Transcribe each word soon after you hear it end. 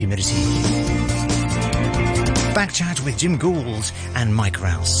Humidity. Backchat with Jim Gould and Mike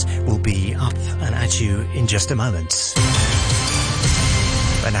Rouse will be up and at you in just a moment.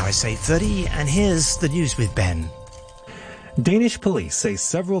 But now it's 8:30 and here's the news with Ben. Danish police say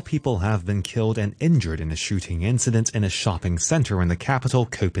several people have been killed and injured in a shooting incident in a shopping center in the capital,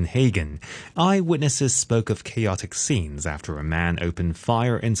 Copenhagen. Eyewitnesses spoke of chaotic scenes after a man opened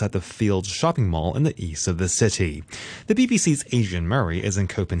fire inside the Fields shopping mall in the east of the city. The BBC's Adrian Murray is in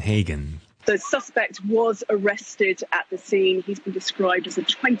Copenhagen. The suspect was arrested at the scene. He's been described as a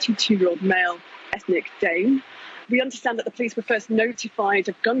 22-year-old male ethnic Dane. We understand that the police were first notified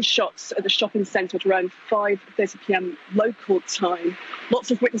of gunshots at the shopping centre at around 5:30 p.m. local time.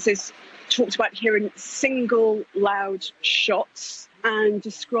 Lots of witnesses talked about hearing single loud shots and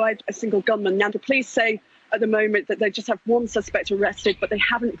described a single gunman. Now, the police say at the moment that they just have one suspect arrested, but they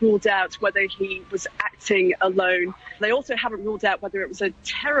haven't ruled out whether he was acting alone. They also haven't ruled out whether it was a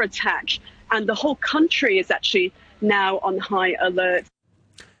terror attack, and the whole country is actually now on high alert.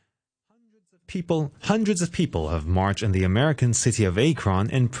 Hundreds of people have marched in the American city of Akron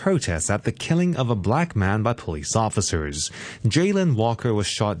in protest at the killing of a black man by police officers. Jalen Walker was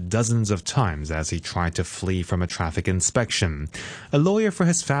shot dozens of times as he tried to flee from a traffic inspection. A lawyer for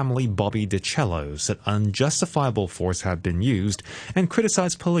his family, Bobby DiCello, said unjustifiable force had been used and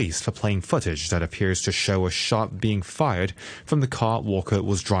criticized police for playing footage that appears to show a shot being fired from the car Walker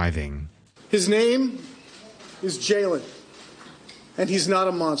was driving. His name is Jalen, and he's not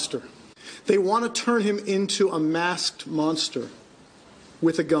a monster. They want to turn him into a masked monster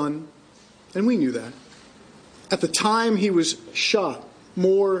with a gun, and we knew that. At the time he was shot,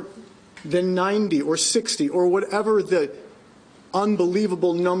 more than 90 or 60 or whatever the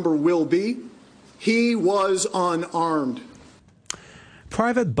unbelievable number will be, he was unarmed.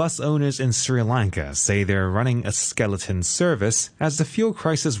 Private bus owners in Sri Lanka say they're running a skeleton service as the fuel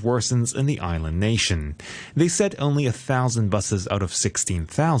crisis worsens in the island nation. They said only 1,000 buses out of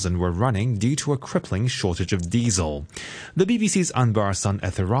 16,000 were running due to a crippling shortage of diesel. The BBC's Anbarasan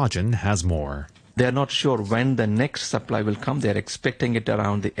Ethirajan has more. They're not sure when the next supply will come. They're expecting it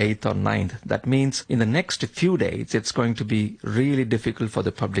around the 8th or 9th. That means in the next few days, it's going to be really difficult for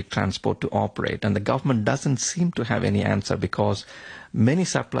the public transport to operate. And the government doesn't seem to have any answer because many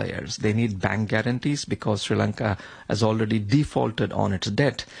suppliers, they need bank guarantees because Sri Lanka has already defaulted on its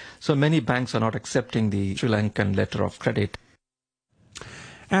debt. So many banks are not accepting the Sri Lankan letter of credit.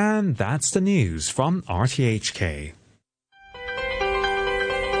 And that's the news from RTHK.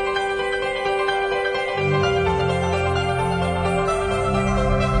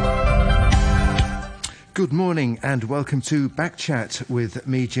 Good morning and welcome to Backchat with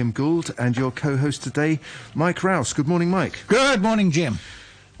me, Jim Gould, and your co-host today, Mike Rouse. Good morning, Mike. Good morning, Jim.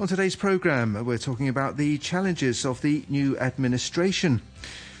 On today's programme, we're talking about the challenges of the new administration.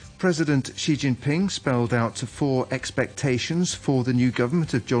 President Xi Jinping spelled out 4 expectations for the new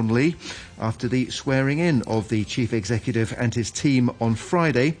government of John Lee after the swearing-in of the chief executive and his team on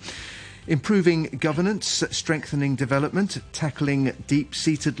Friday. Improving governance, strengthening development, tackling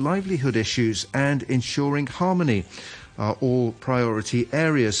deep-seated livelihood issues and ensuring harmony are all priority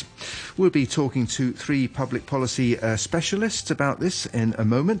areas. We'll be talking to 3 public policy specialists about this in a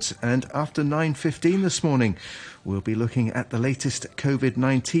moment, and after 9:15 this morning we'll be looking at the latest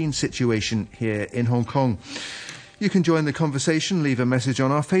COVID-19 situation here in Hong Kong. You can join the conversation, leave a message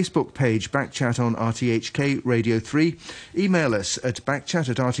on our Facebook page, Backchat on RTHK Radio 3. Email us at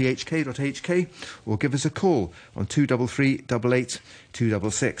backchat@rthk.hk or give us a call on 233 88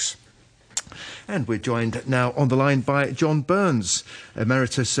 266. And we're joined now on the line by John Burns,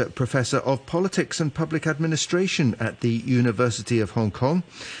 Emeritus Professor of Politics and Public Administration at the University of Hong Kong,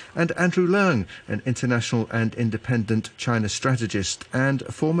 and Andrew Leung, an international and independent China strategist and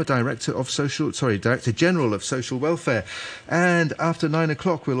former Director General of Social Welfare. And after 9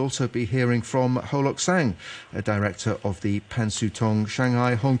 o'clock, we'll also be hearing from Ho Lok Sang, a Director of the Pan Su Tong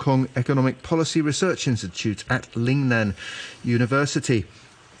Shanghai Hong Kong Economic Policy Research Institute at Lingnan University.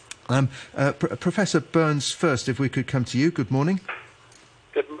 Professor Burns, first, if we could come to you. Good morning.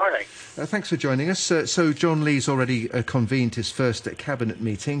 Good morning. Thanks for joining us. So John Lee's already convened his first cabinet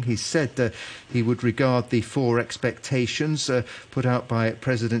meeting. He said he would regard the 4 expectations put out by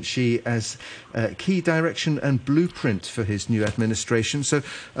President Xi as key direction and blueprint for his new administration. So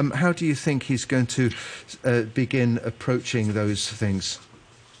how do you think he's going to begin approaching those things?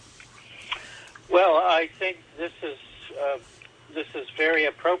 Well, I think this is very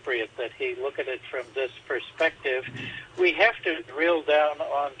appropriate that he look at it from this perspective. We have to drill down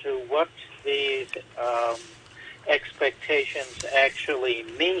onto what these expectations actually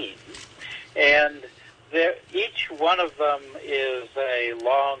mean. And each one of them is a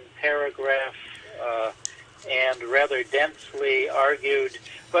long paragraph and rather densely argued.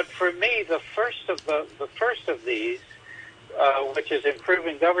 But for me, the first of these, which is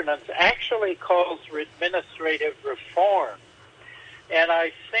improving governance, actually calls for administrative reform. And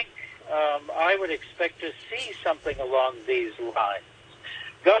I think I would expect to see something along these lines.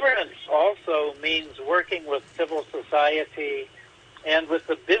 Governance also means working with civil society and with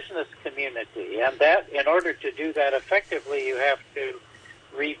the business community. And that, in order to do that effectively, you have to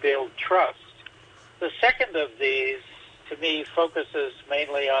rebuild trust. The second of these, to me, focuses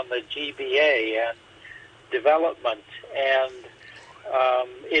mainly on the GBA and development. And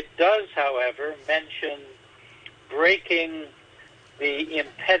it does, however, mention breaking the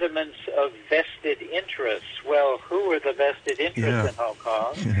impediments of vested interests. Well, who are the vested interests in Hong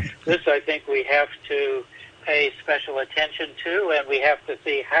Kong? This, I think, we have to pay special attention to, and we have to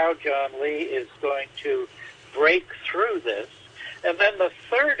see how John Lee is going to break through this. And then the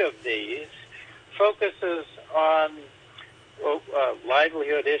third of these focuses on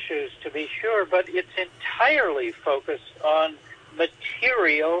livelihood issues, to be sure, but it's entirely focused on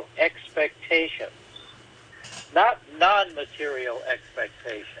material expectations, not non-material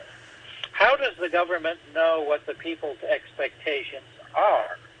expectations. How does the government know what the people's expectations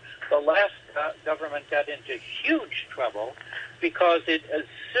are? The last government got into huge trouble because it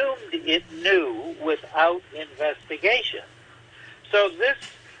assumed it knew without investigation. So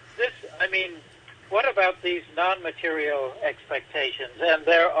I mean, what about these non-material expectations? And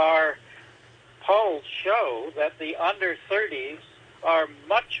there are polls show that the under 30s are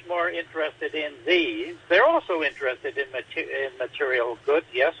much more interested in these. They're also interested in material goods,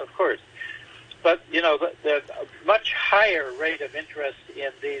 yes, of course. But, you know, the much higher rate of interest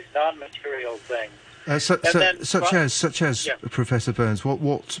in these non-material things. Such as Professor Burns,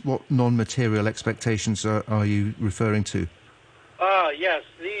 what non-material expectations are you referring to? Yes,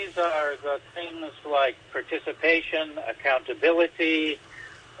 these are the things like participation, accountability,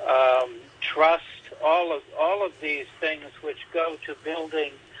 trust, all of these things which go to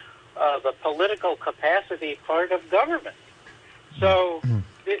building the political capacity part of government. So,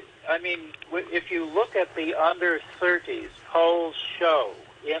 I mean, if you look at the under 30s, polls show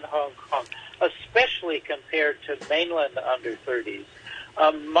in Hong Kong, especially compared to mainland under 30s,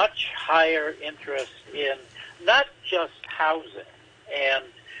 a much higher interest in not just housing and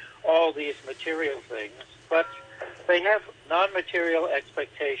all these material things, but they have non-material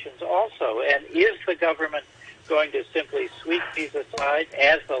expectations also. And is the government going to simply sweep these aside,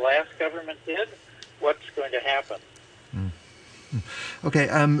 as the last government did? What's going to happen? Okay,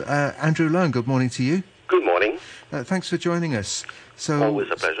 Andrew Leung, good morning to you. Good morning. Thanks for joining us. So, always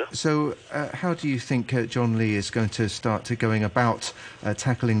a pleasure. So, how do you think John Lee is going to start going about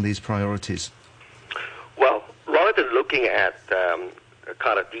tackling these priorities? Well, rather than looking at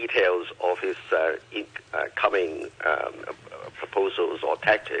kind of details of his coming proposals or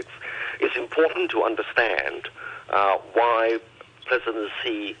tactics, it's important to understand why President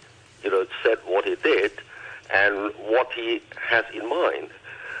Xi, said what he did and what he has in mind.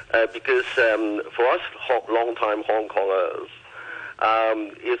 Because for us long-time Hong Kongers,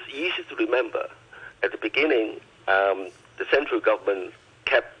 it's easy to remember at the beginning the central government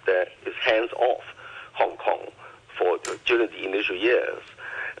kept its hands off Hong Kong during the initial years.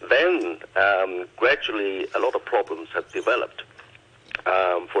 Then gradually a lot of problems have developed.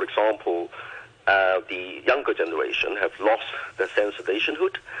 For example, the younger generation have lost their sense of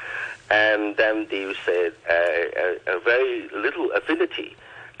nationhood, and then they said a very little affinity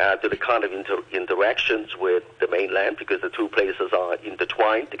to the kind of interactions with the mainland, because the two places are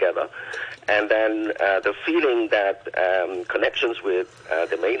intertwined together. And then the feeling that connections with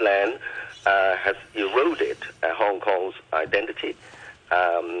the mainland has eroded Hong Kong's identity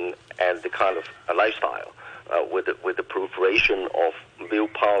and the kind of lifestyle with the proliferation of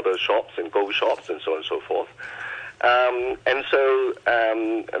milk powder shops and gold shops and so on and so forth. And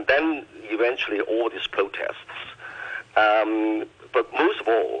then eventually all these protests. But most of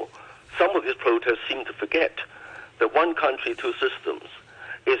all, some of these protests seem to forget that one country, two systems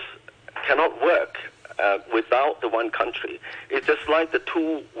cannot work without the one country. It's just like the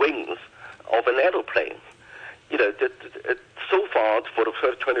two wings of an aeroplane. So far, for the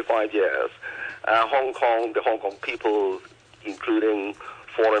first 25 years, the Hong Kong people, including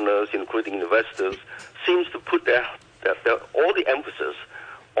foreigners, including investors, seems to put all the emphasis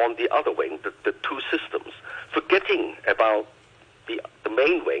on the other wing, the two systems, forgetting about the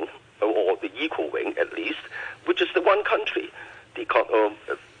main wing, or the equal wing at least, which is the one country. The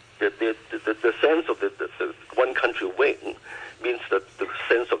sense of the one country wing means that the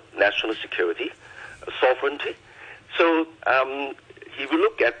sense of national security, sovereignty. So if you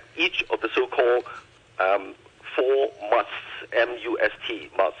look at each of the so-called four musts, M-U-S-T,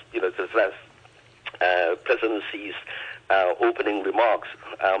 must, that's President Xi's opening remarks.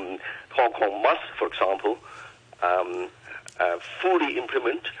 Hong Kong must, for example, fully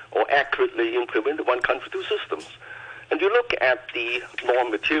implement or accurately implement the one country, two systems. And you look at the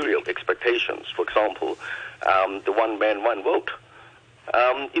non-material expectations, for example, the one man, one vote.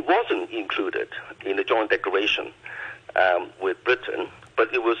 It wasn't included in the joint declaration with Britain,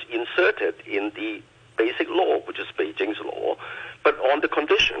 but it was inserted in the basic law, which is Beijing's law, but on the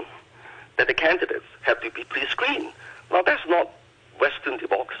condition that the candidates have to be pre-screened. Now, that's not Western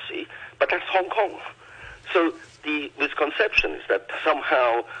democracy, but that's Hong Kong. So the misconception is that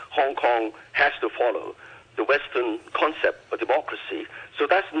somehow Hong Kong has to follow the Western concept of democracy. So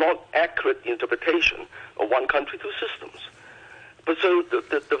that's not accurate interpretation of one country, two systems. But so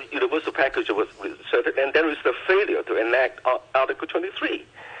the universal package was inserted, and then is the failure to enact Article 23.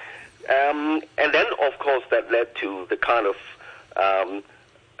 And then, of course, that led to the kind of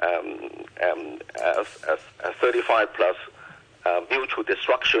 35-plus mutual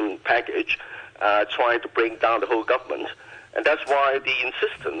destruction package trying to bring down the whole government. And that's why the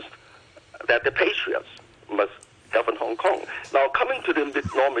insistence that the patriots must govern Hong Kong. Now, coming to the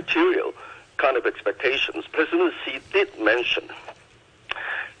non-material kind of expectations, President Xi did mention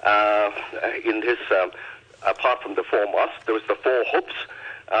in his, apart from the four musts, there was the four hopes.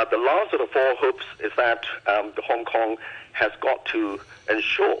 The last of the four hopes is that the Hong Kong has got to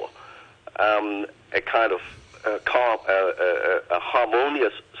ensure a kind of a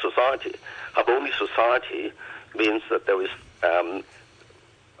harmonious society. Harmonious society means that there is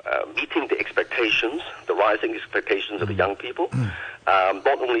meeting the expectations, the rising expectations of the young people,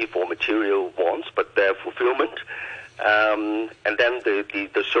 not only for material wants, but their fulfillment, and then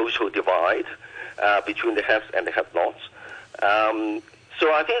the social divide between the haves and the have-nots.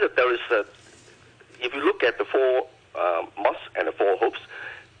 So I think that there is if you look at the four musts and the four hopes,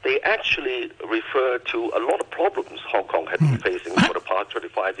 they actually refer to a lot of problems Hong Kong has been facing for the past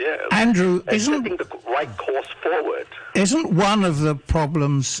 25 years. Andrew, and setting the right course forward. Isn't one of the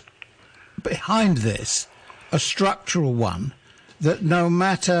problems behind this a structural one, that no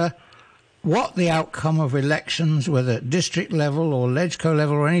matter what the outcome of elections, whether at district level or LegCo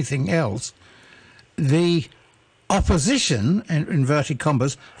level or anything else, the opposition, in inverted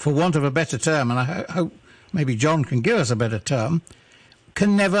commas, for want of a better term, and I hope maybe John can give us a better term,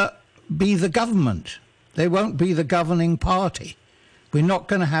 can never be the government. They won't be the governing party. We're not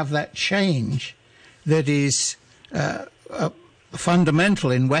going to have that change that is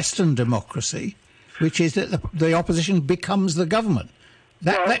fundamental in Western democracy, which is that the opposition becomes the government.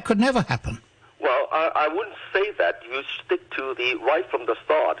 That could never happen. Well, I wouldn't say that. You stick to the right from the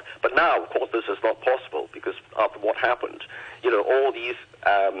start. But now, of course, this is not possible because after what happened, all these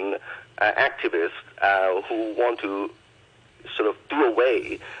activists who want to sort of do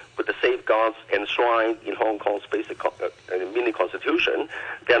away with the safeguards enshrined in Hong Kong's basic mini constitution,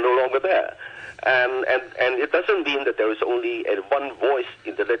 they're no longer there. And it doesn't mean that there is only one voice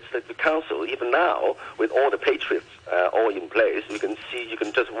in the Legislative Council. Even now, with all the patriots all in place, you can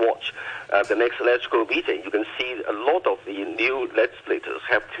just watch the next legislative meeting. You can see a lot of the new legislators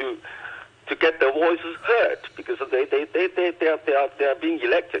have to get their voices heard because they are being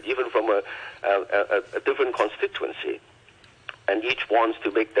elected even from a different constituency, and each wants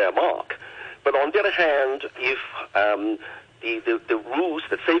to make their mark. But on the other hand, if the rules,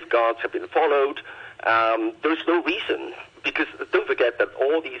 the safeguards have been followed, there is no reason, because don't forget that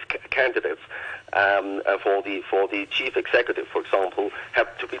all these candidates for the chief executive, for example,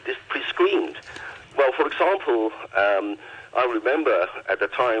 have to be pre-screened. Well, for example, I remember at the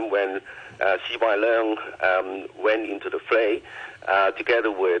time when Xi Jinping went into the fray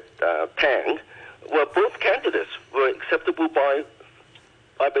together with Tang, well, both candidates were acceptable by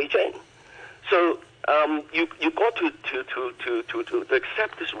Beijing. So you got to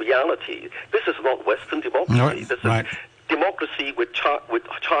accept this reality. This is not Western democracy. This is democracy with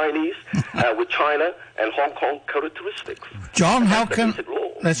Chinese, with China and Hong Kong characteristics. John,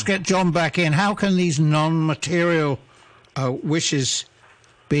 let's get John back in. How can these non-material wishes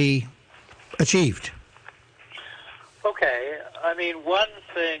be achieved? Okay, I mean, one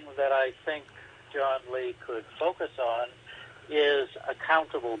thing that I think John Lee could focus on is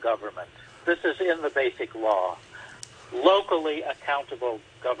accountable government. This is in the basic law. Locally accountable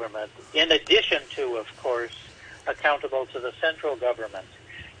government, in addition to, of course, accountable to the central government.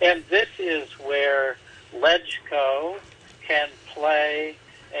 And this is where LegCo can play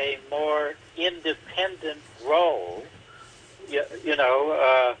a more independent role,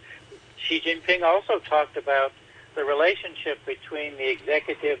 Xi Jinping also talked about the relationship between the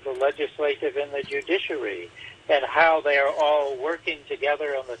executive, the legislative, and the judiciary, and how they are all working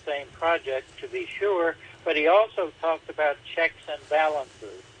together on the same project, to be sure, but he also talked about checks and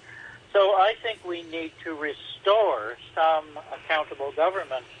balances. So I think we need to restore some accountable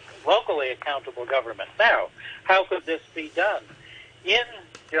government, locally accountable government. Now, how could this be done? In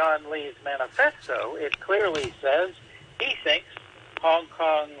John Lee's manifesto, it clearly says he thinks Hong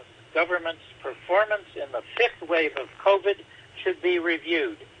Kong's government's performance in the fifth wave of COVID should be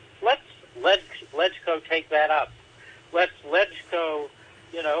reviewed. Let's LegCo take that up. Let's LegCo,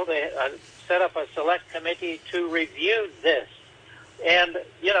 they set up a select committee to review this. And,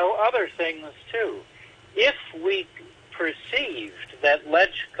 other things too. If we perceived that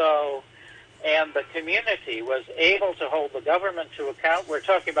LegCo and the community was able to hold the government to account, we're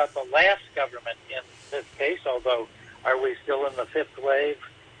talking about the last government in this case, although are we still in the fifth wave?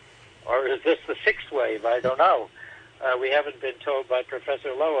 Or is this the sixth wave? I don't know. We haven't been told by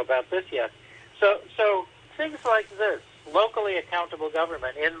Professor Lowe about this yet. So things like this, locally accountable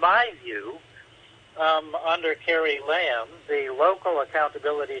government, in my view, under Carrie Lam, the local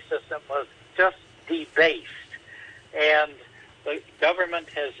accountability system was just debased. And the government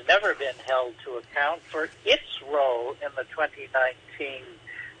has never been held to account for its role in the 2019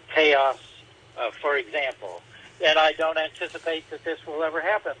 chaos, for example. And I don't anticipate that this will ever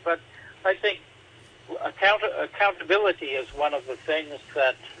happen. But I think accountability is one of the things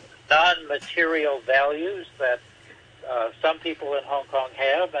that non-material values that some people in Hong Kong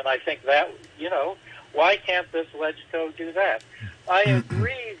have, and I think that, why can't this LegCo do that? I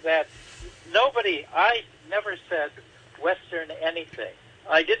agree that I never said Western anything.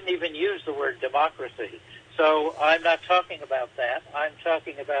 I didn't even use the word democracy. So I'm not talking about that. I'm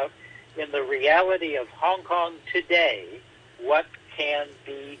talking about, in the reality of Hong Kong today, what can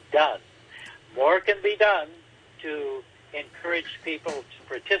be done. More can be done to encourage people to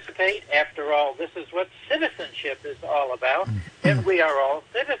participate. After all, this is what citizenship is all about, and we are all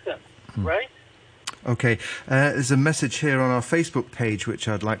citizens, right? Okay, there's a message here on our Facebook page which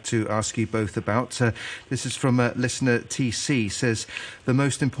I'd like to ask you both about. This is from listener TC, says, the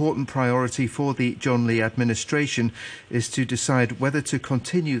most important priority for the John Lee administration is to decide whether to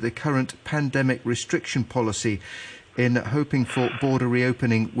continue the current pandemic restriction policy in hoping for border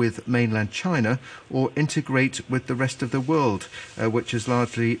reopening with mainland China or integrate with the rest of the world, which has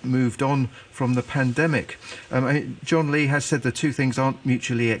largely moved on from the pandemic. John Lee has said the two things aren't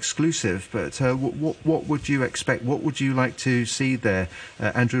mutually exclusive, but what would you expect? What would you like to see there?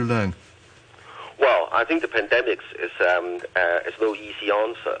 Andrew Leung. Well, I think the pandemic is no easy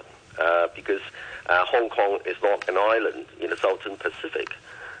answer because Hong Kong is not an island in the Southern Pacific.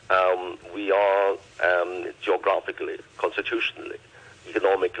 We are geographically, constitutionally,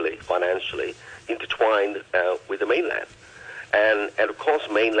 economically, financially intertwined with the mainland. And of course,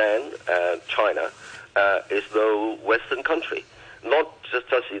 mainland China is no Western country, not just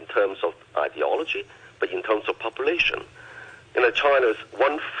in terms of ideology, but in terms of population. China is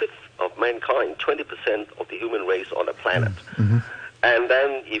 1/5 of mankind, 20% of the human race on the planet. Mm-hmm. And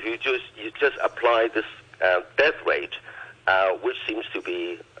then if you just apply this death rate, which seems to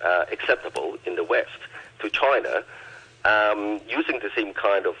be acceptable in the West, to China, using the same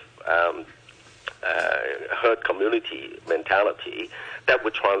kind of herd community mentality, that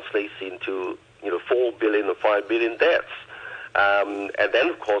would translate into 4 billion or 5 billion deaths. And then,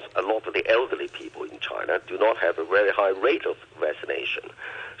 of course, a lot of the elderly people in China do not have a very high rate of vaccination.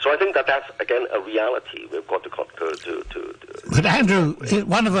 So I think that's, again, a reality we've got to But, Andrew,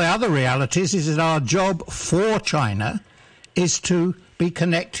 one of the other realities is that our job for China is to be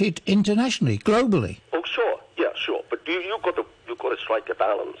connected internationally, globally. Oh, sure. Yeah, sure. But you've got to strike a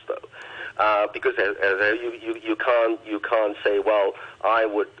balance, though. Because you can't say, well, I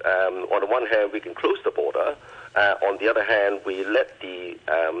would, on the one hand, we can close the border. On the other hand, we let the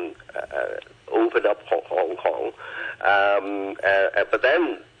open up Hong Kong. But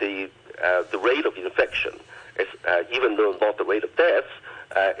then the rate of infection is, even though not the rate of deaths,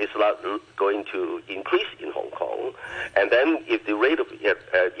 is going to increase in Hong Kong. And then if the rate of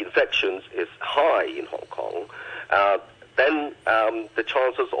infections is high in Hong Kong, then the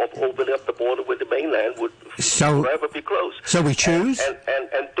chances of opening up the border with the mainland would forever be closed. So we choose?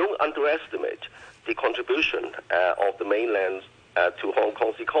 And don't underestimate the contribution of the mainland to Hong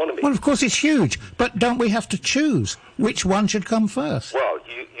Kong's economy. Well, of course it's huge, but don't we have to choose which one should come first? Well,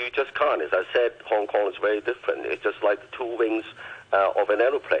 you just can't. As I said, Hong Kong is very different. It's just like the two wings of an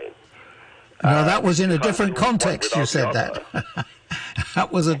aeroplane. No, that was in a different context you said that.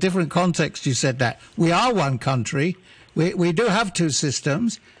 That was a different context you said that. We are one country. We do have two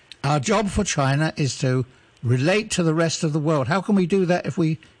systems, Our job for China is to relate to the rest of the world. How can we do that if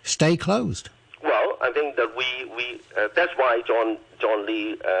we stay closed? Well, I think that we that's why John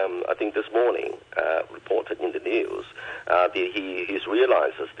Lee, I think this morning, reported in the news that he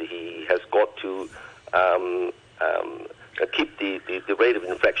realizes that he has got to keep the rate of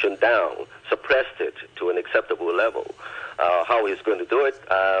infection down, suppress it to an acceptable level. How he's going to do it,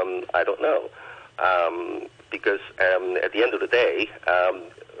 I don't know, because at the end of the day,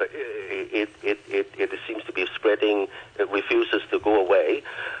 it seems to be spreading. It refuses to go away.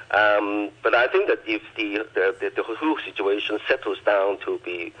 But I think that if the whole situation settles down to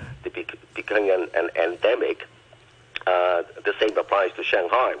becoming an endemic, the same applies to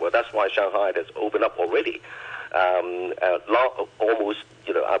Shanghai. Well, that's why Shanghai has opened up already. Almost,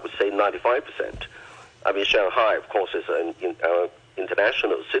 I would say 95%. I mean, Shanghai, of course, is an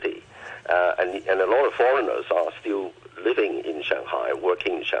international city, and a lot of foreigners are still living in Shanghai,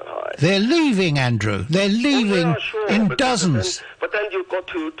 working in Shanghai. They're leaving, Andrew. They're leaving in dozens. But then you've got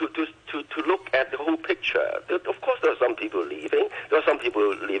to look at the whole picture. Of course, there are some people leaving. There are some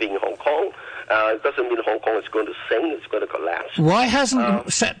people living in Hong Kong. It doesn't mean Hong Kong is going to sink. It's going to collapse. Why hasn't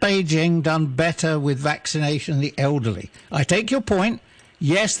Beijing done better with vaccination of the elderly? I take your point.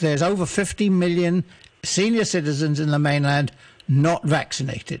 Yes, there's over 50 million senior citizens in the mainland not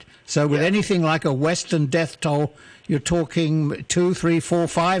vaccinated. So with anything like a Western death toll, you're talking 2, 3, 4,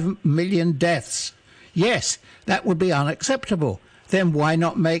 5 million deaths. Yes, that would be unacceptable. Then why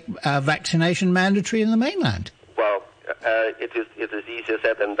not make vaccination mandatory in the mainland? Well, it is easier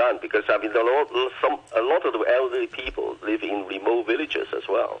said than done, because I mean a lot of the elderly people live in remote villages as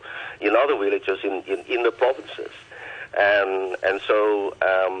well, in other villages in the provinces, and so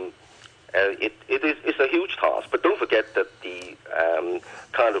it's a huge task. But don't forget that the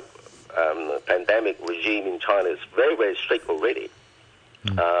kind of pandemic regime in China is very, very strict already.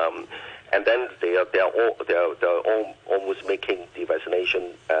 And then they are almost making the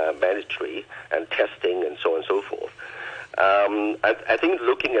vaccination mandatory and testing and so on and so forth. I think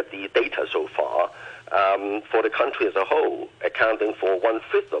looking at the data so far, for the country as a whole, accounting for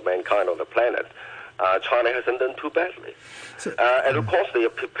 1/5 of mankind on the planet, China hasn't done too badly. And of course, they are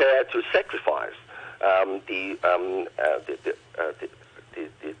prepared to sacrifice the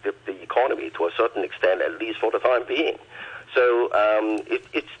economy to a certain extent, at least for the time being. So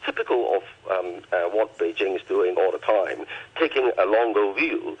it's typical of what Beijing is doing all the time, taking a longer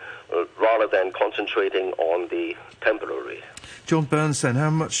view rather than concentrating on the temporary. John Burns, then, how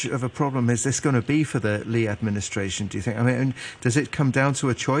much of a problem is this going to be for the Lee administration, do you think? I mean, does it come down to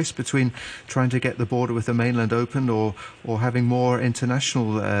a choice between trying to get the border with the mainland open or having more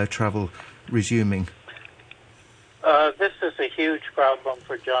international travel resuming? This is a huge problem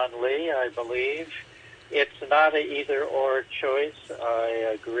for John Lee, I believe. It's not an either-or choice.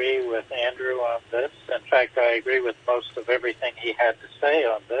 I agree with Andrew on this. In fact, I agree with most of everything he had to say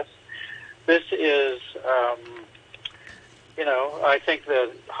on this. This is, I think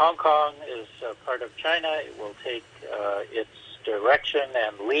that Hong Kong is part of China. It will take its direction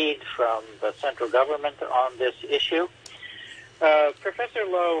and lead from the central government on this issue. Professor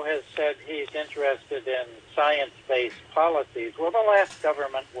Lowe has said he's interested in science-based policies. Well, the last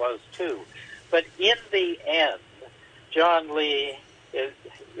government was too. But in the end, John Lee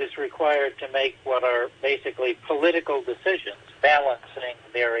is required to make what are basically political decisions, balancing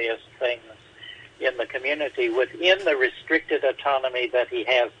various things in the community within the restricted autonomy that he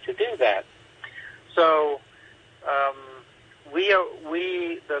has to do that. So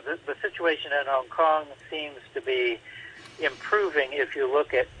the situation in Hong Kong seems to be improving if you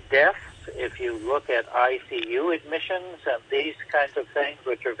look at deaths, if you look at ICU admissions and these kinds of things,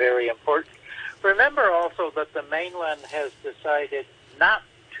 which are very important. Remember also that the mainland has decided not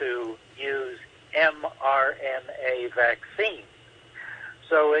to use mRNA vaccines.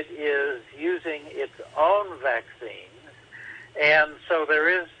 So it is using its own vaccines. And so there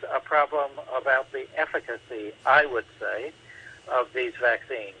is a problem about the efficacy, I would say, of these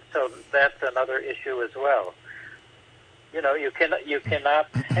vaccines. So that's another issue as well. You cannot,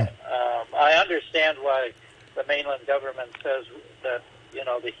 I understand why the mainland government says that,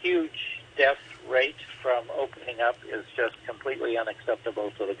 the huge death rate from opening up is just completely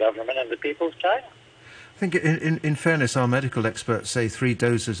unacceptable to the government and the people of China. I think in fairness, our medical experts say 3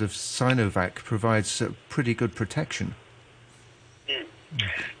 doses of Sinovac provides pretty good protection.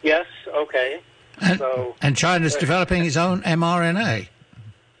 Yes, okay. And China's developing its own mRNA.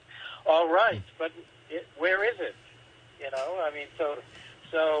 All right, but where is it?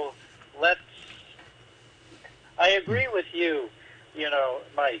 So let's... I agree with you,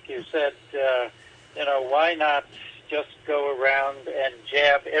 Mike. You said, why not just go around and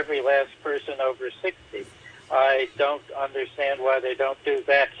jab every last person over 60. I don't understand why they don't do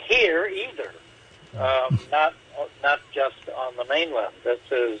that here either. Not just on the mainland. This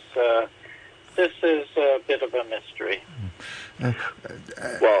is a bit of a mystery.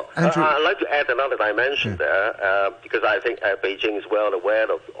 Well, I'd like to add another dimension there, because I think Beijing is well aware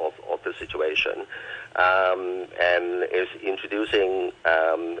of the situation, and is introducing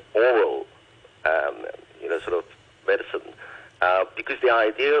oral, sort of medicine. Because the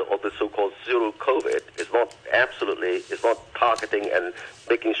idea of the so-called zero COVID is not targeting and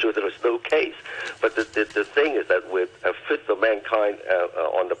making sure there is no case. But the thing is that with a fifth of mankind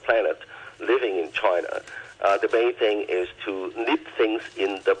on the planet living in China, the main thing is to nip things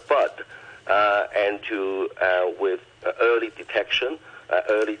in the bud, and to with early detection,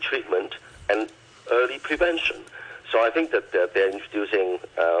 early treatment, and early prevention. So I think that they're introducing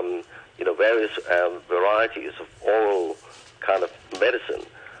various varieties of oral kind of medicine,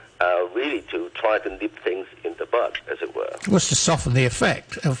 really to try to nip things in the bud, as it were. Was to soften the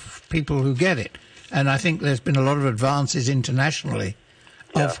effect of people who get it. And I think there's been a lot of advances internationally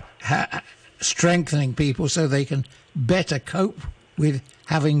of strengthening people so they can better cope with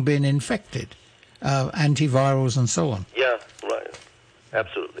having been infected, antivirals and so on. Yeah, right.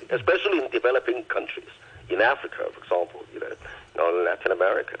 Absolutely. Especially in developing countries, in Africa, for example, in Latin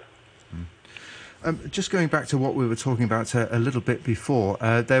America. Just going back to what we were talking about a little bit before,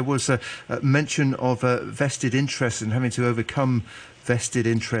 there was a mention of vested interests and having to overcome vested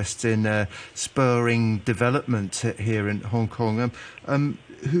interests in spurring development here in Hong Kong.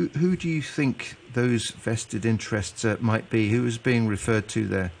 Who do you think those vested interests might be? Who is being referred to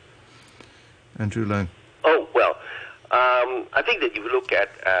there? Andrew Leung. Oh, well, I think that if you look at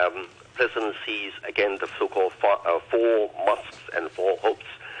President Xi's, again, the so-called four musts and four hopes,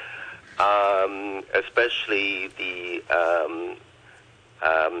 especially the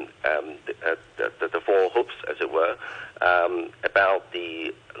four hopes, as it were, about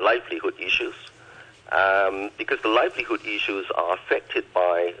the livelihood issues, because the livelihood issues are affected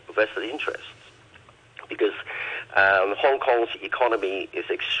by vested interests. Because Hong Kong's economy is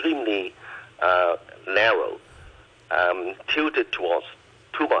extremely narrow, tilted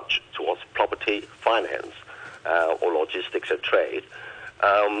too much towards property, finance, or logistics and trade,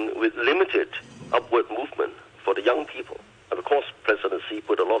 with limited upward movement for the young people. And of course, President Xi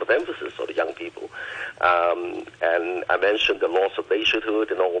put a lot of emphasis on the young people. And I mentioned the loss of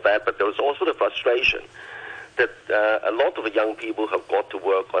nationhood and all that, but there was also the frustration that a lot of the young people have got to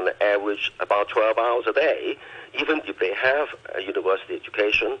work on average about 12 hours a day, even if they have a university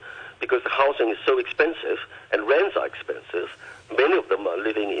education, because the housing is so expensive and rents are expensive. Many of them are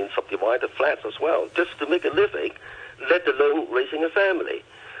living in subdivided flats as well, just to make a living, let alone raising a family.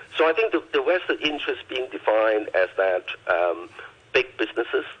 So I think the vested interest being defined as that big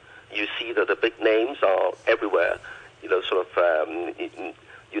businesses, you see that the big names are everywhere,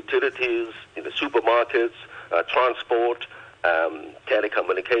 utilities, supermarkets, transport,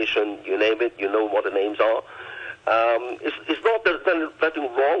 telecommunication, you name it, you know what the names are. It's not that there's nothing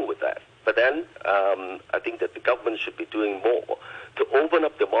wrong with that. But then I think that the government should be doing more to open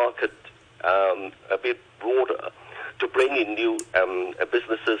up the market a bit broader, to bring in new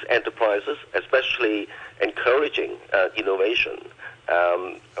businesses, enterprises, especially encouraging innovation,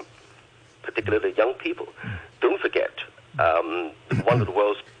 particularly young people. Don't forget, one of the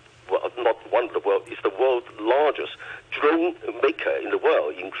world's, well, not one of the world, is the world's largest drone maker in the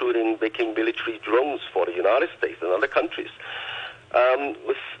world, including making military drones for the United States and other countries.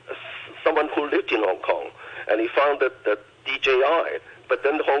 Was someone who lived in Hong Kong, and he founded the DJI, but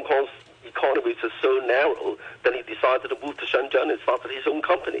then Hong Kong's economy is so narrow, then he decided to move to Shenzhen and started his own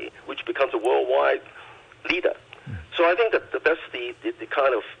company, which becomes a worldwide leader. So I think that that's the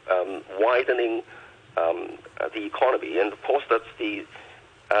kind of widening the economy, and of course that's the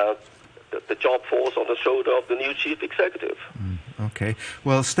job force on the shoulder of the new chief executive. Okay.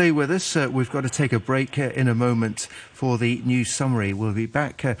 Well, stay with us. We've got to take a break in a moment for the news summary. We'll be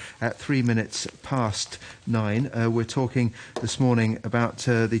back at 9:03. We're talking this morning about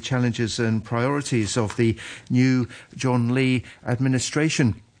the challenges and priorities of the new John Lee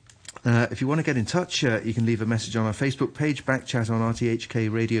administration. If you want to get in touch, you can leave a message on our Facebook page, Backchat on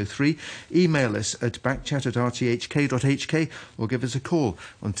RTHK Radio 3. Email us at backchat@rthk.hk or give us a call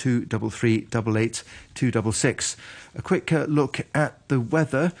on 233 88 266. A quick look at the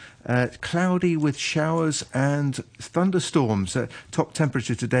weather. cloudy with showers and thunderstorms. Top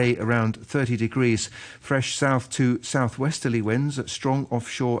temperature today around 30 degrees. Fresh south to southwesterly winds, strong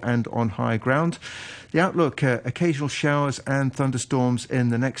offshore and on high ground. The outlook, occasional showers and thunderstorms in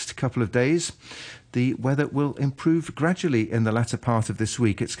the next couple of days. The weather will improve gradually in the latter part of this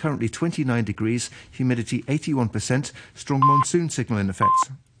week. It's currently 29 degrees, humidity 81%, strong monsoon signal in effect.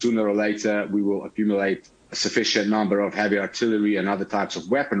 Sooner or later, we will accumulate a sufficient number of heavy artillery and other types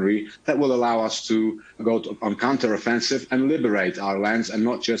of weaponry that will allow us to go on counter-offensive and liberate our lands, and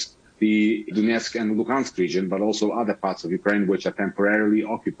not just the Donetsk and Luhansk region, but also other parts of Ukraine which are temporarily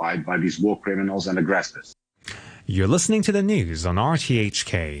occupied by these war criminals and aggressors. You're listening to the news on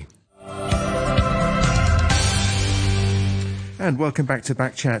RTHK. And welcome back to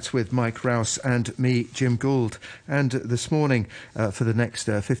Backchat with Mike Rouse and me, Jim Gould. And this morning, for the next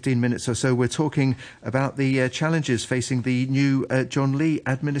 15 minutes or so, we're talking about the challenges facing the new John Lee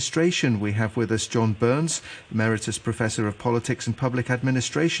administration. We have with us John Burns, Emeritus Professor of Politics and Public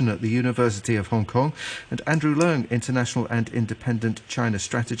Administration at the University of Hong Kong, and Andrew Leung, International and Independent China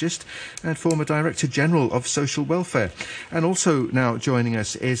Strategist and former Director General of Social Welfare. And also now joining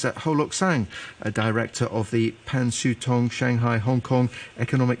us is Ho Lok Sang, a Director of the Pan Siew Tong Shanghai Hong Kong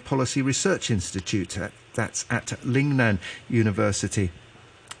Economic Policy Research Institute. That's at Lingnan University.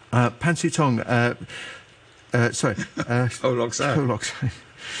 Pan Siew Tong, Ho Lok Sang.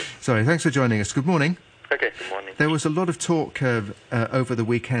 Sorry, thanks for joining us. Good morning. Okay, good morning. There was a lot of talk over the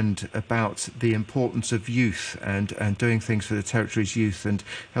weekend about the importance of youth and doing things for the territory's youth and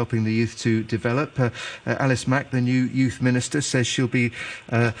helping the youth to develop. Alice Mack, the new youth minister, says she'll be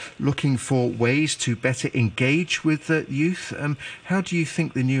looking for ways to better engage with the youth. How do you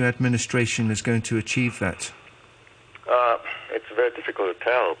think the new administration is going to achieve that? It's very difficult to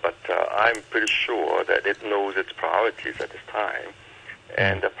tell, but I'm pretty sure that it knows its priorities at this time.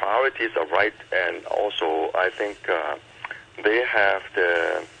 And the priorities are right, and also I think they have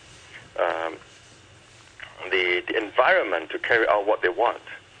the environment to carry out what they want.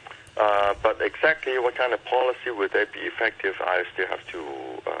 But exactly what kind of policy would they be effective, I still have to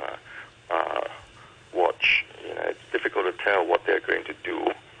watch. It's difficult to tell what they're going to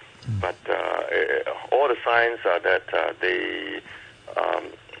do. But all the signs are that they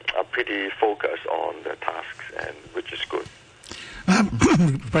are pretty focused on the tasks, and which is good.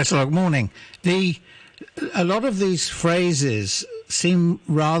 Professor, good morning. A lot of these phrases seem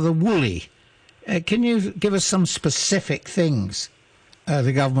rather woolly. Can you give us some specific things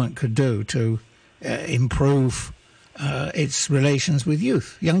the government could do to improve its relations with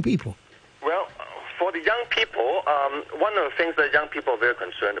youth, young people? Well, for the young people, one of the things that young people are very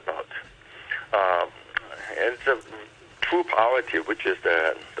concerned about, it's a true priority, which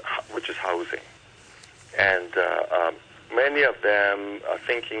is housing, and many of them are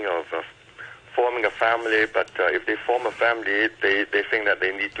thinking of forming a family, but if they form a family, they think that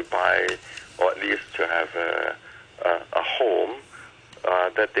they need to buy, or at least to have a home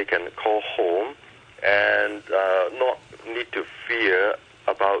that they can call home, and not need to fear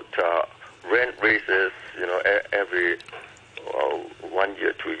about rent raises, every 1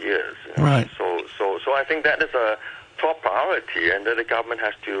 year, 2 years. Right. So I think that is a top priority, and that the government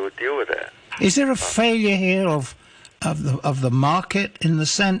has to deal with that. Is there a failure here of the market, in the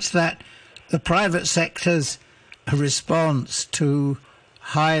sense that the private sector's response to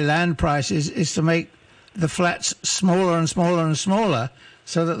high land prices is to make the flats smaller and smaller and smaller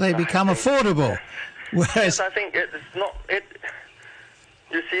so that they become affordable? Whereas, yes, I think it's not it.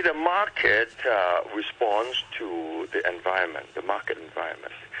 You see, the market responds to the environment, the market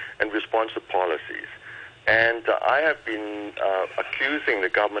environment, and responds to policies. And I have been accusing the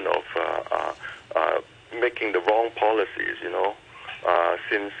government of making the wrong policies,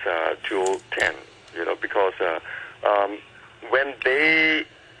 since 2010, because when they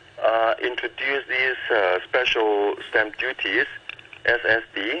introduced these special stamp duties,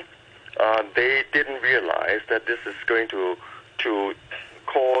 SSD, they didn't realize that this is going to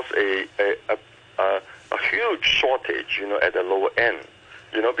cause a huge shortage, at the lower end,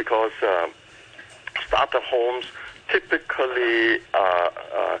 because starter homes typically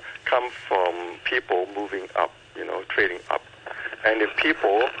come from people moving up, trading up. And if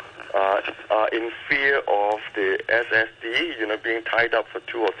people are in fear of the SSD, being tied up for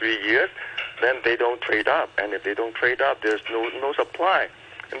 2 or 3 years, then they don't trade up. And if they don't trade up, there's no supply.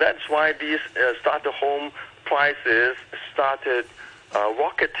 And that's why these starter home prices started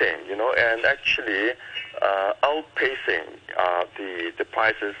rocketing, and actually outpacing the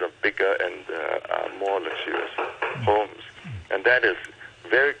prices of bigger and more luxurious homes. And that is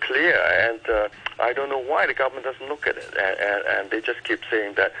very clear, and I don't know why the government doesn't look at it, and they just keep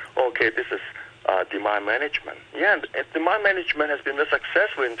saying that, okay, this is demand management. Yeah, and demand management has been very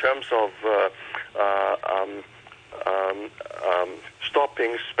successful in terms of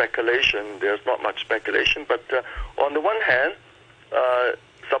stopping speculation. There's not much speculation, but on the one hand,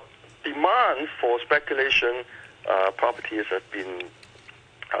 demand for speculation properties have been,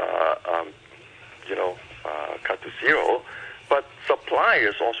 cut to zero, but supply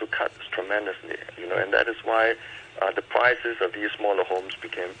is also cut tremendously, and that is why the prices of these smaller homes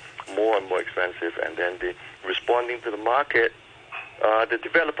became more and more expensive, and then responding to the market, the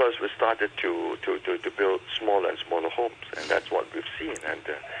developers were started to build smaller and smaller homes, and that's what we've seen. And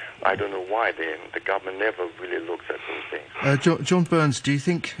I don't know why the government never really looks at those things. John Burns, do you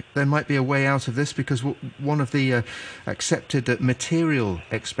think there might be a way out of this? Because one of the accepted material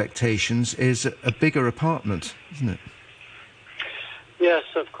expectations is a bigger apartment, isn't it? Yes,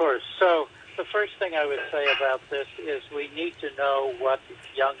 of course. So the first thing I would say about this is we need to know what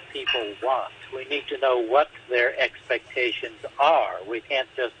young people want. We need to know what their expectations are. We can't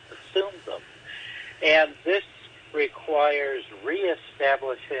just assume them. And this requires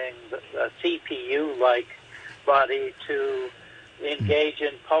reestablishing a CPU-like body to engage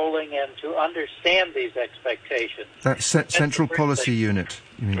in polling and to understand these expectations. That central policy unit.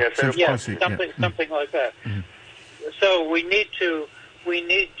 You mean? Yes, something like that. Mm. So we need to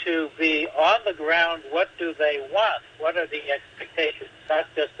be on the ground. What do they want? What are the expectations? Not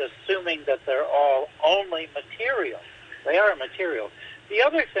just assuming that they're all only material. They are material. The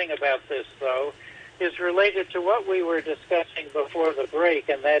other thing about this, though, is related to what we were discussing before the break,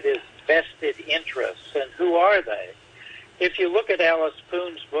 and that is vested interests. And who are they? If you look at Alice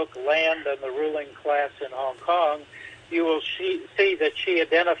Poon's book, Land and the Ruling Class in Hong Kong, you will see that she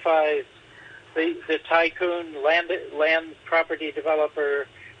identifies the tycoon land property developer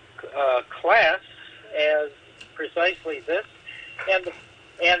class as precisely this, and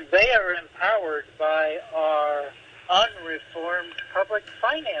they are empowered by our unreformed public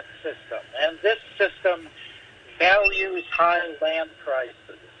finance system, and this system values high land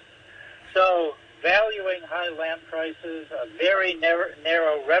prices. So valuing high land prices, a very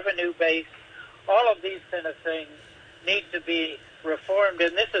narrow revenue base, all of these kind of things need to be reformed,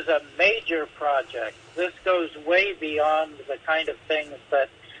 and this is a major project. This goes way beyond the kind of things that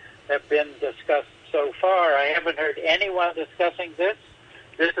have been discussed so far. I haven't heard anyone discussing this.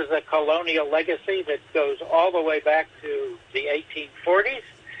 This is a colonial legacy that goes all the way back to the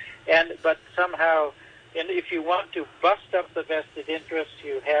 1840s, but somehow, and if you want to bust up the vested interests,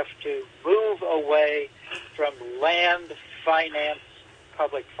 you have to move away from land finance,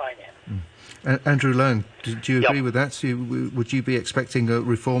 public finance. Andrew Leung, do you agree with that? So would you be expecting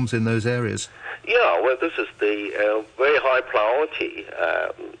reforms in those areas? Yeah, well, this is the very high priority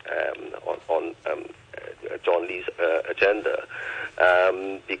on John Lee's agenda,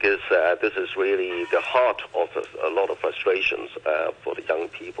 because this is really the heart of a lot of frustrations for the young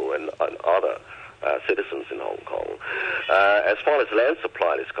people and other citizens in Hong Kong. As far as land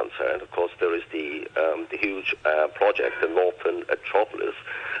supply is concerned, of course, there is the huge project, the Northern Metropolis,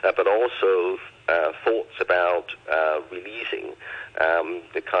 but also thoughts about releasing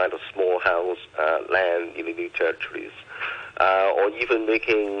the kind of small house land in the new territories, or even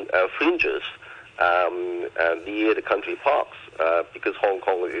making fringes near the country parks, because Hong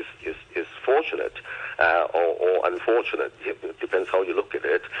Kong is fortunate or unfortunate, it depends how you look at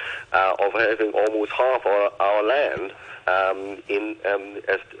it, of having almost half our land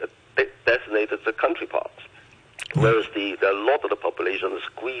as designated as country parks, whereas a lot of the population is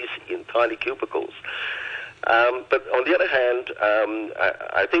squeezed in tiny cubicles. But on the other hand,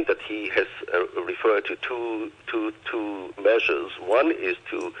 I think that he has referred to two measures. One is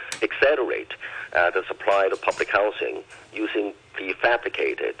to accelerate the supply of public housing using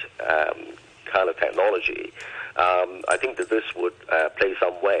prefabricated kind of technology. I think that this would play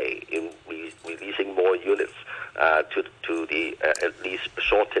some way in releasing more units to the at least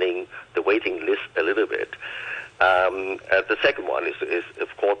shortening the waiting list a little bit. The second one is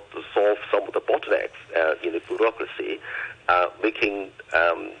of course to solve some of the bottlenecks in the bureaucracy, making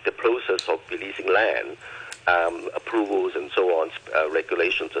the process of releasing land, approvals and so on,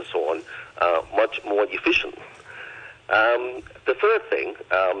 regulations and so on, much more efficient. The third thing,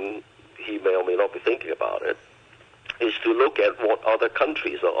 he may or may not be thinking about it, is to look at what other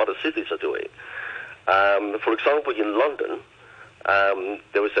countries or other cities are doing. For example, in London,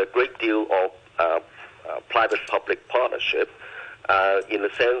 there is a great deal of private-public partnership, in the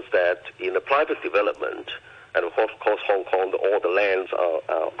sense that in the private development, and of course Hong Kong, all the lands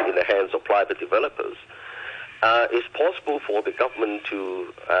are in the hands of private developers, it's possible for the government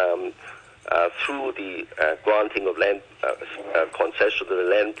to, through the granting of land concession to the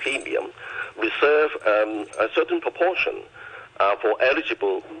land premium, reserve a certain proportion for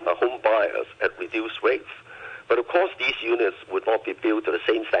eligible home buyers at reduced rates. But of course, these units would not be built to the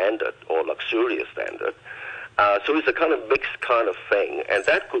same standard or luxurious standard. So it's a kind of mixed kind of thing, and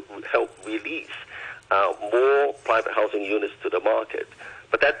that could help release more private housing units to the market.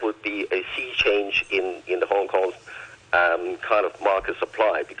 But that would be a sea change in the Hong Kong kind of market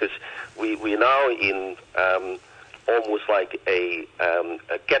supply, because we're now in almost like a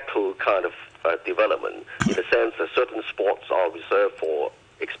ghetto kind of development, in the sense that certain spots are reserved for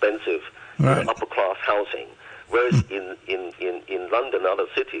expensive upper-class housing. Whereas in London and other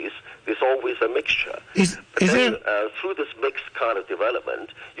cities, there's always a mixture. Through this mixed kind of development,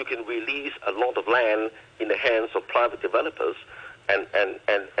 you can release a lot of land in the hands of private developers and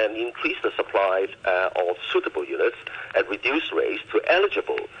increase the supply of suitable units at reduced rates to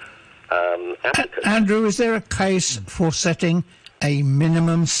eligible applicants. Andrew, is there a case for setting a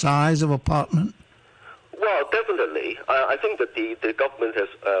minimum size of apartment? Well, definitely. I think that the government is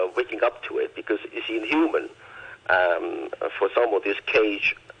waking up to it, because it's inhuman for some of these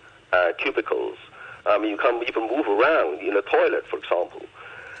cage cubicles. You can't even move around in a toilet, for example.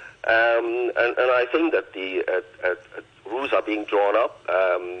 And I think that the rules are being drawn up.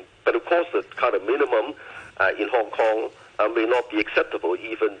 But of course, the kind of minimum in Hong Kong may not be acceptable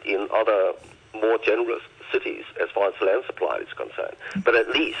even in other more generous cities as far as land supply is concerned. But at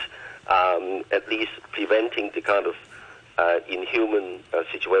least preventing the kind of inhuman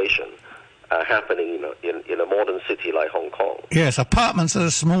situation happening in a modern city like Hong Kong. Yes, apartments that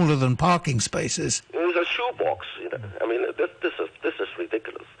are smaller than parking spaces. It's a shoebox, I mean, this is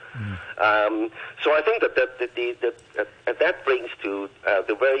ridiculous. So I think that brings to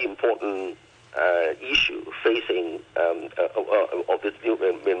the very important issue facing of this new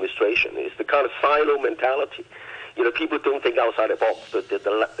administration is the kind of silo mentality. People don't think outside the box.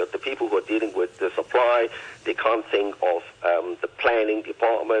 The people who are dealing with the supply, they can't think of the planning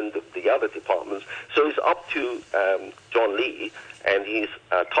department, the other departments. So it's up to John Lee and his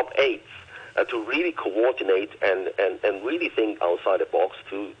top aides to really coordinate and really think outside the box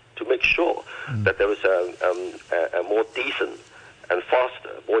to make sure that there is a more decent and faster,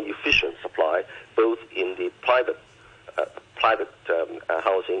 more efficient supply, both in the private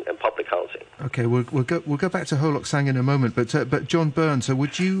housing and public housing. Okay, we'll go back to Ho Lok Sang in a moment, but John Byrne, so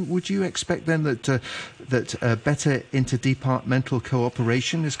would you expect then that better interdepartmental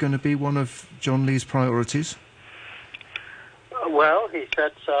cooperation is going to be one of John Lee's priorities? Well, he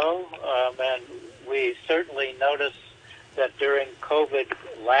said so, and we certainly noticed that during COVID,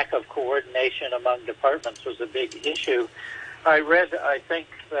 lack of coordination among departments was a big issue. I think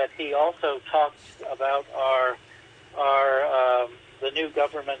that he also talked about the new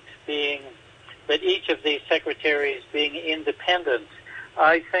government being, that each of these secretaries being independent.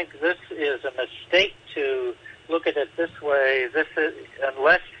 I think this is a mistake to look at it this way,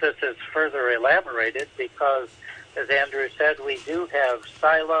 unless this is further elaborated, because, as Andrew said, we do have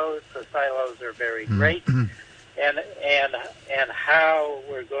silos. The silos are very great, and how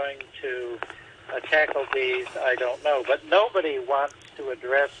we're going to tackle these, I don't know. But nobody wants to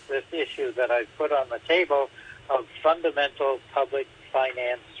address this issue that I've put on the table of fundamental public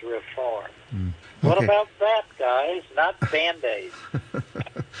finance reform. What about that, guys? Not Band-Aids.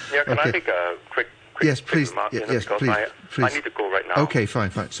 Yeah, can I take a quick yes, please. remark? Yes, because please. I need to go right now. Okay,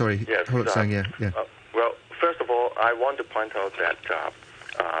 fine. Sorry. Yes, Ho Lok Sang, yeah. Well, first of all, I want to point out that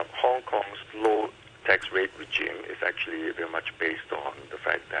Hong Kong's low tax rate regime is actually very much based on the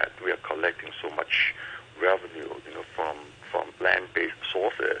fact that we are collecting so much revenue, from land-based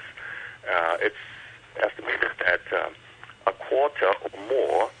sources. It's estimated that a quarter or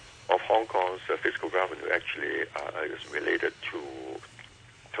more of Hong Kong's fiscal revenue actually is related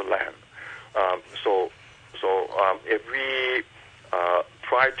to land. So if we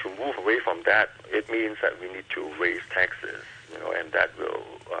try to move away from that, it means that we need to raise taxes, and that will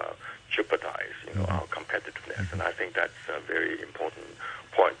jeopardize, our competitiveness. And I think that's a very important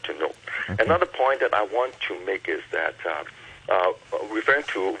point to note. Okay. Another point that I want to make is that referring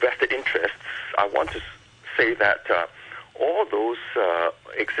to vested interests, I want to say that all those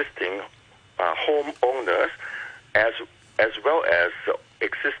existing home owners, as well as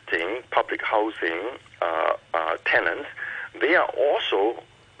existing public housing tenants, they are also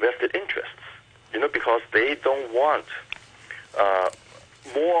vested interests, because they don't want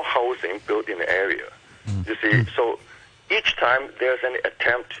more housing built in the area. You see, so each time there's an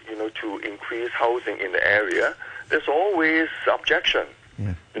attempt, to increase housing in the area, there's always objection.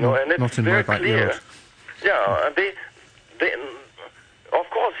 Yeah. And it's very clear. Yeah, of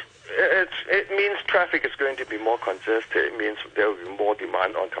course, it means traffic is going to be more congested. It means there will be more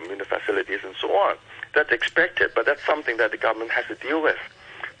demand on community facilities and so on. That's expected, but that's something that the government has to deal with.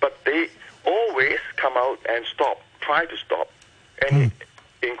 But they always come out and try to stop any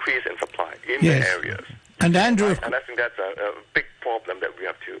increase in supply in the areas. And Andrew, and I think that's a big problem that we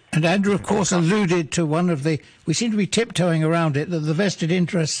have to. And Andrew, of course, alluded to one of the. We seem to be tiptoeing around it, that the vested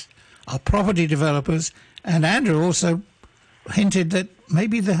interests are property developers, and Andrew also hinted that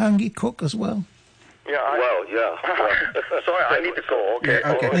maybe the hungry cook as well. Yeah. Sorry, I need to go. Okay.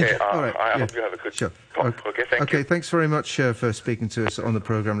 Yeah, okay. All right. I hope you have a good talk. Okay, thank you. Okay, thanks very much for speaking to us on the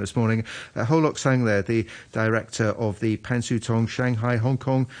programme this morning. Ho Lok Sang there, the director of the Pan Su Tong Shanghai Hong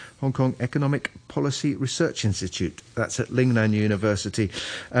Kong Economic Policy Research Institute. That's at Lingnan University.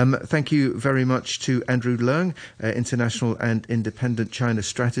 Thank you very much to Andrew Leung, international and independent China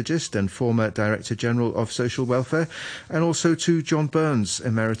strategist and former Director General of Social Welfare, and also to John Burns,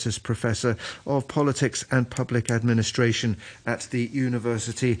 Emeritus Professor of Politics and Public Administration at the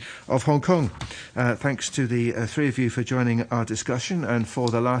University of Hong Kong. Thanks to the three of you for joining our discussion, and for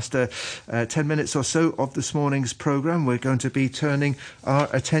the last 10 minutes or so of this morning's programme, we're going to be turning our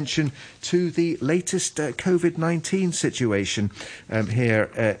attention to the latest COVID-19 situation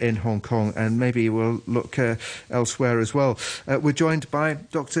here in Hong Kong, and maybe we'll look elsewhere as well. We're joined by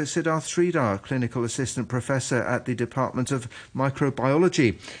Dr. Siddharth Sridhar, Clinical Assistant Professor at the Department of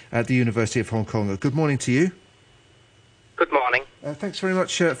Microbiology at the University of Hong Kong. Good morning to you. Good morning. Thanks very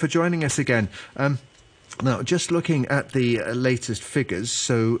much for joining us again. Now, just looking at the latest figures,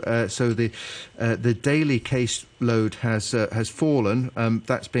 so the daily case load has fallen.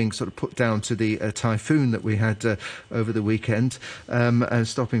 That's being sort of put down to the typhoon that we had over the weekend, and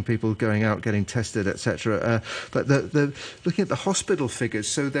stopping people going out, getting tested, etc. But looking at the hospital figures,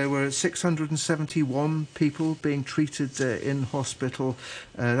 so there were 671 people being treated in hospital.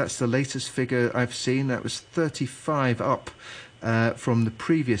 That's the latest figure I've seen. That was 35 up from the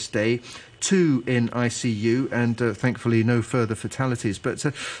previous day. 2 in ICU, and thankfully no further fatalities. But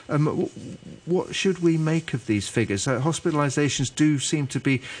what should we make of these figures? Hospitalisations do seem to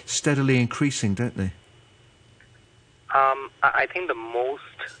be steadily increasing, don't they? I think the most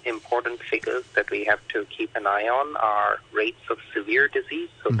important figures that we have to keep an eye on are rates of severe disease.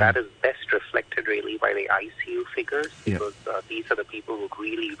 So that is best reflected really by the ICU figures, because these are the people who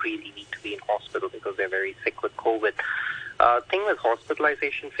really, really need to be in hospital because they're very sick with COVID. Thing with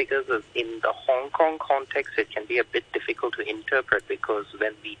hospitalization figures is, in the Hong Kong context, it can be a bit difficult to interpret, because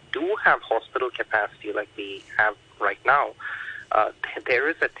when we do have hospital capacity like we have right now, there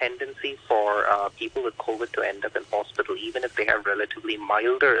is a tendency for people with COVID to end up in hospital, even if they have relatively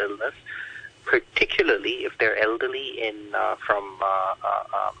milder illness, particularly if they're elderly from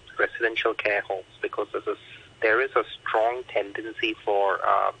residential care homes, because there is a strong tendency for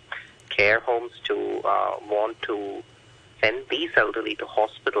care homes to want to send these elderly to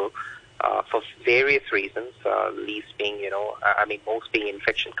hospital for various reasons, least being, most being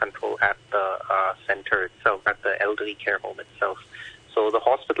infection control at the center itself, at the elderly care home itself. So the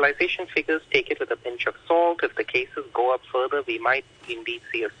hospitalization figures, take it with a pinch of salt. If the cases go up further, we might indeed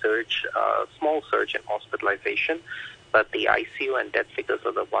see a small surge in hospitalization. But the ICU and death figures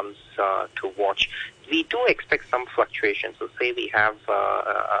are the ones to watch. We do expect some fluctuations. So say we have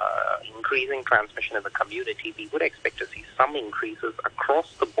increasing transmission in the community, we would expect to see some increases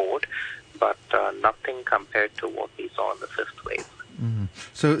across the board, but nothing compared to what we saw in the fifth wave.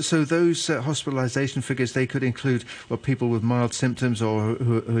 So those hospitalisation figures, they could include people with mild symptoms, or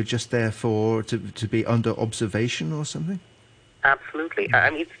who are just there to be under observation or something? Absolutely. I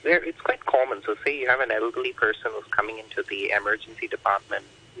mean, it's quite common. So say you have an elderly person who's coming into the emergency department,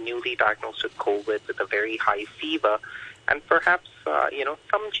 newly diagnosed with COVID, with a very high fever, and perhaps,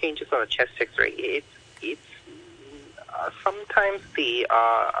 some changes on a chest X-ray. It's sometimes the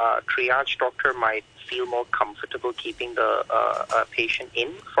triage doctor might feel more comfortable keeping the patient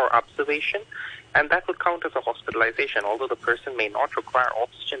in for observation, and that would count as a hospitalization, although the person may not require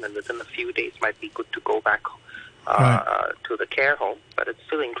oxygen and within a few days might be good to go back to the care home, but it's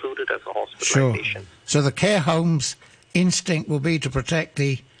still included as a hospitalization. Sure. So the care home's instinct will be to protect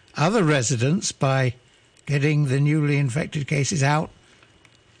the other residents by getting the newly infected cases out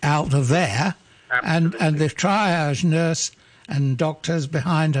of there, and the triage nurse and doctors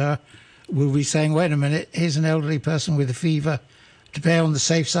behind her will be saying, wait a minute, here's an elderly person with a fever, to be on the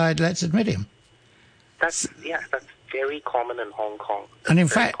safe side, let's admit him. That's very common in Hong Kong. And in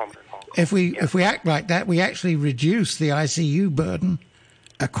fact, if we act like that, we actually reduce the ICU burden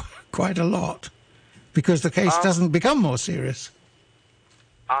quite a lot, because the case doesn't become more serious.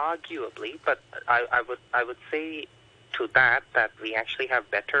 Arguably, but I would say to that we actually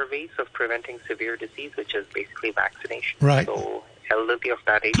have better ways of preventing severe disease, which is basically vaccination. Right. So elderly of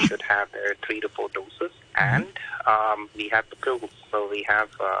that age should have their 3 to 4 doses, and we have the pills. So we have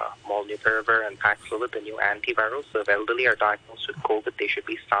molnupiravir and Paxlovid, the new antivirals. So if elderly are diagnosed with COVID, they should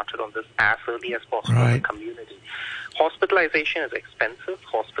be started on this as early as possible in the community. Hospitalization is expensive.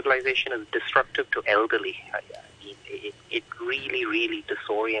 Hospitalization is disruptive to elderly. It really, really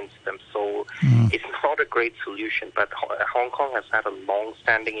disorients them. So it's not a great solution. But Hong Kong has had a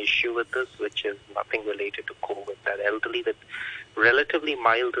long-standing issue with this, which is nothing related to COVID. That elderly with relatively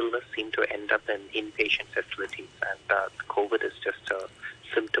mild illness seem to end up in inpatient facilities, and COVID is just a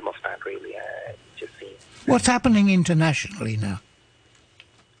symptom of that, really. Just seeing. What's happening internationally now?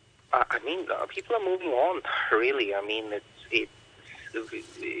 People are moving on, really. It's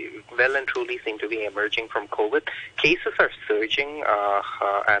well and truly seem to be emerging from COVID. Cases are surging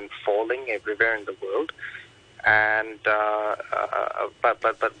and falling everywhere in the world. And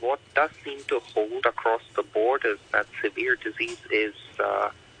but what does seem to hold across the board is that severe disease is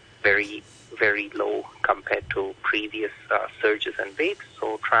very, very low compared to previous surges and waves.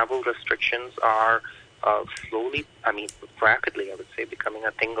 So travel restrictions are rapidly, I would say, becoming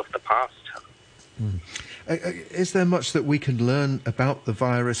a thing of the past. Is there much that we can learn about the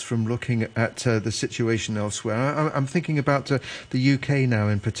virus from looking at the situation elsewhere? I'm thinking about the UK now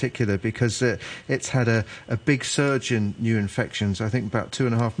in particular, because it's had a big surge in new infections. I think about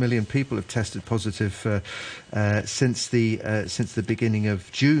 2.5 million people have tested positive since the beginning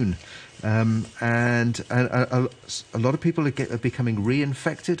of June. And a lot of people are becoming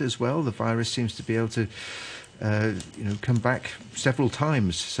reinfected as well. The virus seems to be able to come back several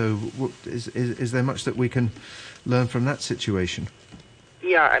times. So is there much that we can learn from that situation?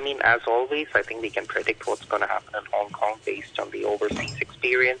 Yeah, as always, I think we can predict what's going to happen in Hong Kong based on the overseas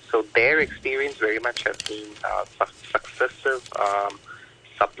experience. So their experience very much has been successive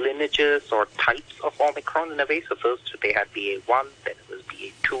sublineages or types of Omicron in a way. So first they had BA1, then it was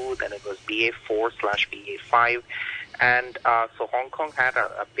BA2, then it was BA4/BA5. And so Hong Kong had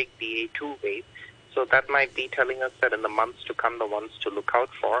a big BA2 wave. So that might be telling us that in the months to come, the ones to look out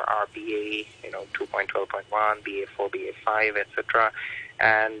for are BA, 2.12.1, BA4, BA5, etc.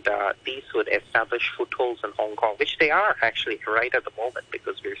 And these would establish footholds in Hong Kong, which they are actually right at the moment,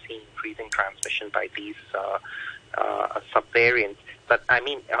 because we're seeing increasing transmission by these subvariants. But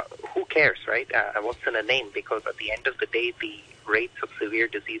who cares, right? What's in a name? Because at the end of the day, the rates of severe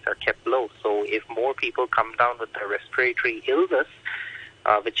disease are kept low. So if more people come down with a respiratory illness,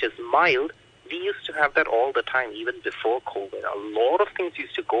 which is mild, we used to have that all the time, even before COVID. A lot of things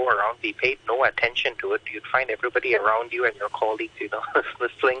used to go around. We paid no attention to it. You'd find everybody around you and your colleagues,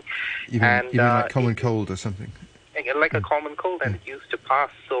 sniffling. You mean like common cold or something? Like a common cold, and it used to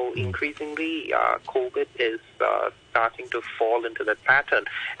pass. So increasingly, COVID is starting to fall into that pattern.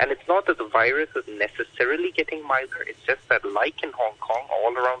 And it's not that the virus is necessarily getting milder. It's just that, like in Hong Kong,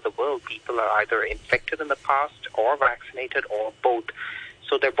 all around the world, people are either infected in the past or vaccinated or both.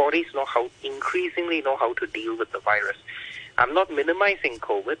 So their bodies increasingly know how to deal with the virus. I'm not minimizing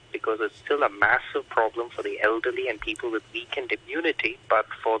COVID, because it's still a massive problem for the elderly and people with weakened immunity. But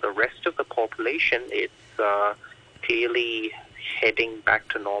for the rest of the population, it's clearly heading back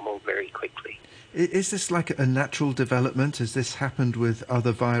to normal very quickly. Is this like a natural development? Has this happened with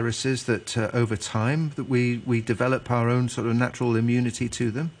other viruses, that over time that we develop our own sort of natural immunity to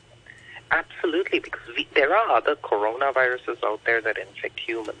them? Absolutely, because there are other coronaviruses out there that infect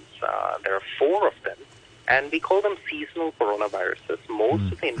humans. There are 4 of them, and we call them seasonal coronaviruses. Most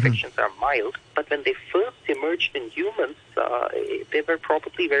of the infections are mild, but when they first emerged in humans, they were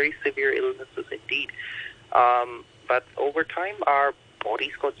probably very severe illnesses indeed. But over time, our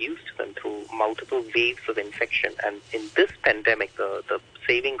bodies got used to them through multiple waves of infection. And in this pandemic, the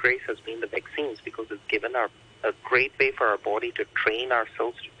saving grace has been the vaccines, because it's given a great way for our body to train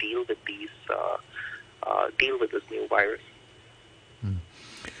ourselves to deal with this new virus.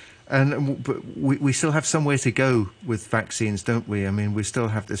 And but we still have some way to go with vaccines, don't we? We still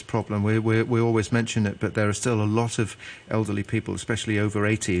have this problem. We always mention it, but there are still a lot of elderly people, especially over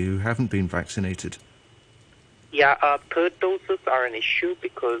 80, who haven't been vaccinated. Yeah, third doses are an issue,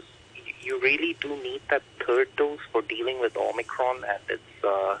 because you really do need that third dose for dealing with Omicron and its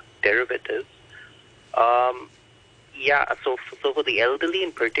derivatives. So for the elderly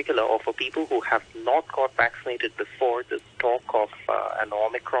in particular, or for people who have not got vaccinated before, this talk of an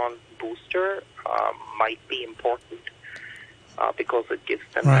Omicron booster might be important, because it gives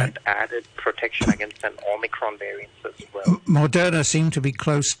them that added protection against an Omicron variant as well. Moderna seem to be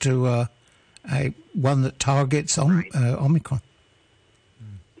close to one that targets Omicron.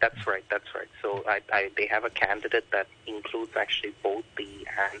 That's right. So they have a candidate that includes actually both the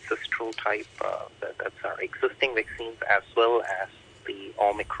ancestral type, that's our existing vaccines, as well as the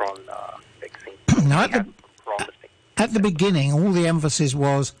Omicron vaccine. Now, at the beginning, all the emphasis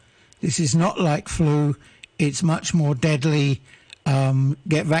was, this is not like flu, it's much more deadly,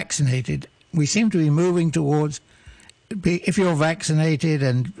 get vaccinated. We seem to be moving towards, if you're vaccinated,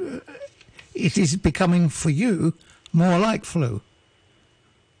 and it is becoming, for you, more like flu.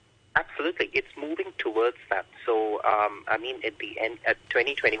 Absolutely. It's moving towards that. So, at the end, at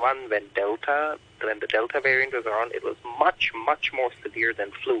 2021, when the Delta variant was around, it was much, much more severe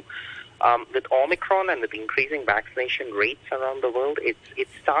than flu. With Omicron and with increasing vaccination rates around the world, it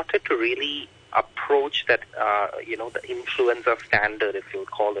started to really approach that, the influenza standard, if you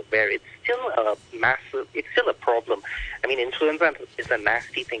would call it, where it's still a problem. I mean, influenza is a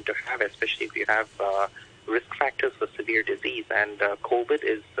nasty thing to have, especially if you have risk factors for severe disease, and COVID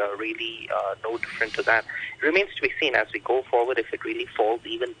is really no different to that. It remains to be seen as we go forward if it really falls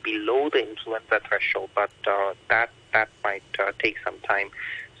even below the influenza threshold, but that might take some time.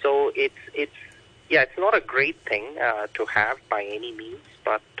 So it's not a great thing to have by any means,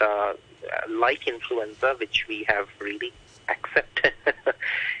 but like influenza, which we have really accepted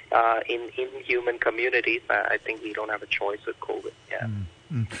in human communities, I think we don't have a choice with COVID. Yeah.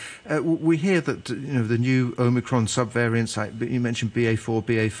 We hear that the new Omicron subvariants, like you mentioned BA4,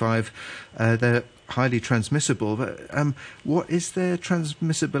 BA5, they're highly transmissible. But, what is their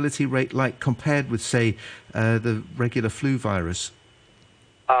transmissibility rate like compared with, say, the regular flu virus?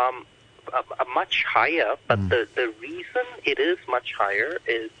 Much higher, but the reason it is much higher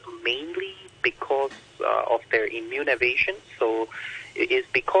is mainly because of their immune evasion. So it is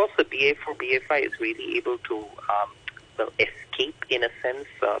because the BA4, BA5 is really able to escape, in a sense,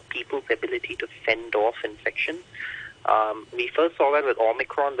 people's ability to fend off infections. We first saw that with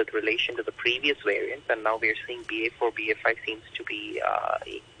Omicron with relation to the previous variants, and now we're seeing BA4, BA5 seems to be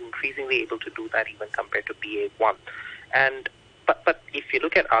increasingly able to do that even compared to BA1. But if you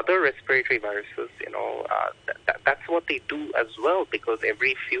look at other respiratory viruses, that's what they do as well, because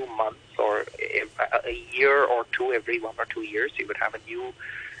every few months or a year or two, every 1 or 2 years, you would have a new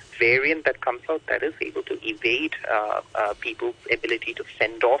variant that comes out that is able to evade people's ability to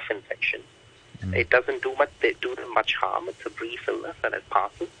fend off infection. It doesn't do them much harm. It's a brief illness and it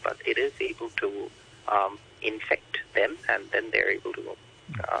passes, but it is able to infect them, and then they're able to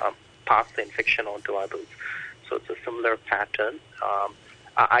pass the infection on to others. So it's a similar pattern.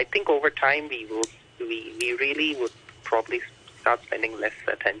 I think over time we really would probably start spending less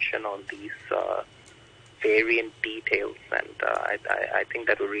attention on these variant details, and I think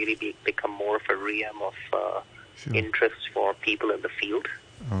that will really become more of a realm of interest for people in the field,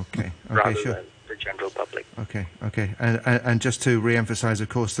 rather than the general public. Okay. And just to re-emphasise, of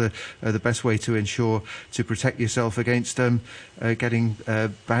course, the best way to protect yourself against getting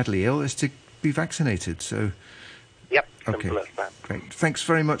badly ill is to be vaccinated. So. Yep, simple as that. Great. Thanks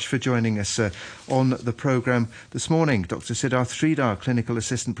very much for joining us on the programme this morning. Dr. Siddharth Sridhar, Clinical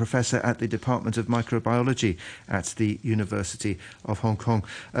Assistant Professor at the Department of Microbiology at the University of Hong Kong.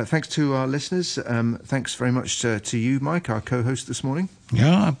 Thanks to our listeners. Thanks very much to you, Mike, our co-host this morning.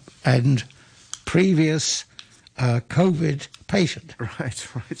 Yeah, and previous COVID patient. Right,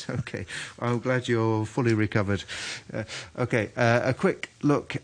 okay. I'm glad you're fully recovered. A quick look